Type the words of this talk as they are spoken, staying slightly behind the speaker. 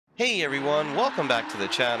Hey everyone, welcome back to the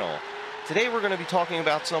channel. Today we're going to be talking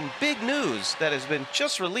about some big news that has been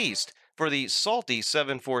just released for the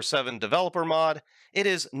Salty747 developer mod. It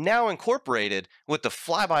is now incorporated with the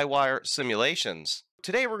fly-by-wire simulations.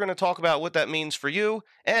 Today we're going to talk about what that means for you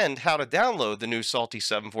and how to download the new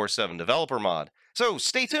Salty747 developer mod. So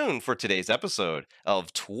stay tuned for today's episode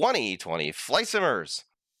of 2020 FLYBYWIRE.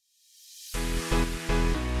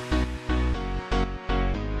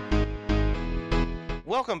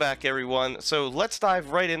 Welcome back everyone. So let's dive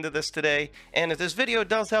right into this today, and if this video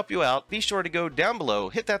does help you out, be sure to go down below,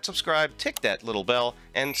 hit that subscribe, tick that little bell,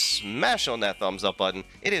 and smash on that thumbs up button.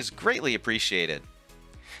 It is greatly appreciated.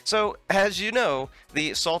 So as you know,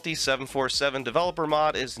 the Salty747 developer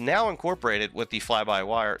mod is now incorporated with the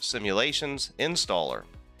fly-by-wire simulations installer.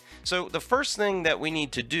 So the first thing that we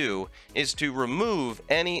need to do is to remove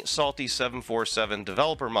any Salty747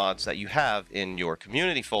 developer mods that you have in your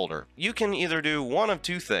community folder. You can either do one of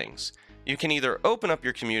two things. You can either open up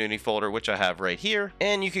your community folder, which I have right here,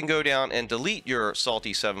 and you can go down and delete your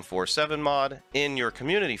Salty747 mod in your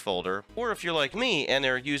community folder. Or if you're like me and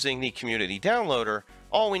they're using the community downloader,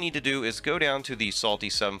 all we need to do is go down to the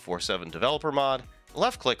Salty747 developer mod,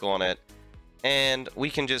 left click on it, and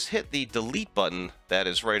we can just hit the delete button that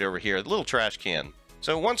is right over here, the little trash can.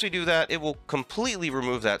 So once we do that, it will completely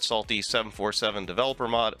remove that Salty747 developer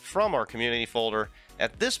mod from our community folder.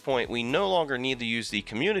 At this point, we no longer need to use the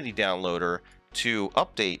community downloader to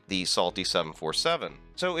update the Salty747.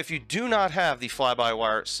 So if you do not have the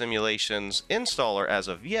fly-by-wire simulations installer as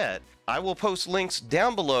of yet, I will post links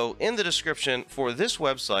down below in the description for this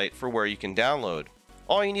website for where you can download.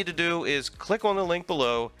 All you need to do is click on the link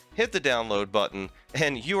below, hit the download button,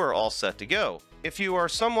 and you are all set to go. If you are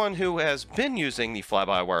someone who has been using the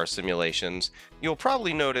fly-by-wire simulations, you'll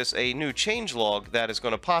probably notice a new changelog that is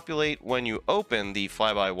going to populate when you open the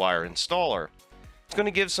fly-by-wire installer. It's going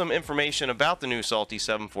to give some information about the new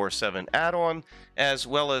Salty747 add-on, as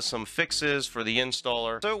well as some fixes for the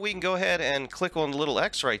installer. So we can go ahead and click on the little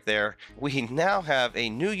X right there. We now have a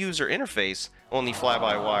new user interface on the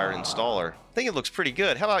fly-by-wire installer. I think it looks pretty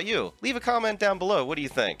good. How about you? Leave a comment down below. What do you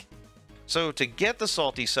think? So to get the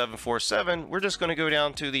Salty747, we're just going to go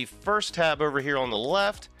down to the first tab over here on the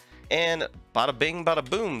left, and bada bing, bada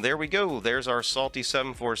boom, there we go. There's our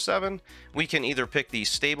Salty747. We can either pick the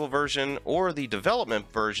stable version or the development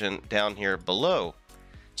version down here below.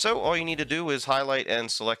 So all you need to do is highlight and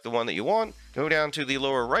select the one that you want, go down to the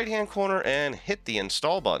lower right hand corner and hit the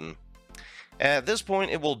install button. At this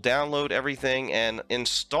point, it will download everything and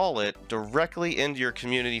install it directly into your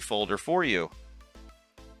community folder for you.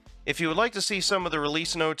 If you would like to see some of the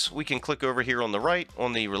release notes, we can click over here on the right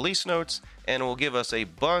on the release notes, and it will give us a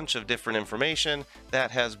bunch of different information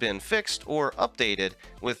that has been fixed or updated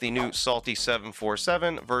with the new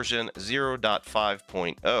Salty747 version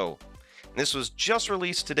 0.5.0. This was just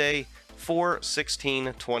released today,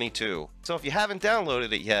 4/16/22. So if you haven't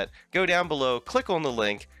downloaded it yet, go down below, click on the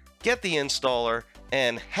link, get the installer,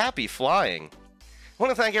 and happy flying! I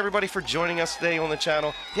want to thank everybody for joining us today on the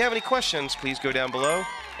channel. If you have any questions, please go down below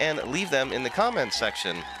and leave them in the comments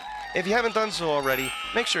section. If you haven't done so already,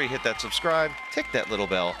 make sure you hit that subscribe, tick that little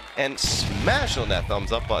bell, and smash on that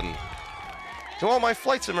thumbs up button. To all my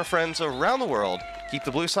flight simmer friends around the world, keep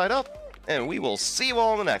the blue side up, and we will see you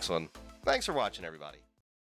all in the next one. Thanks for watching, everybody.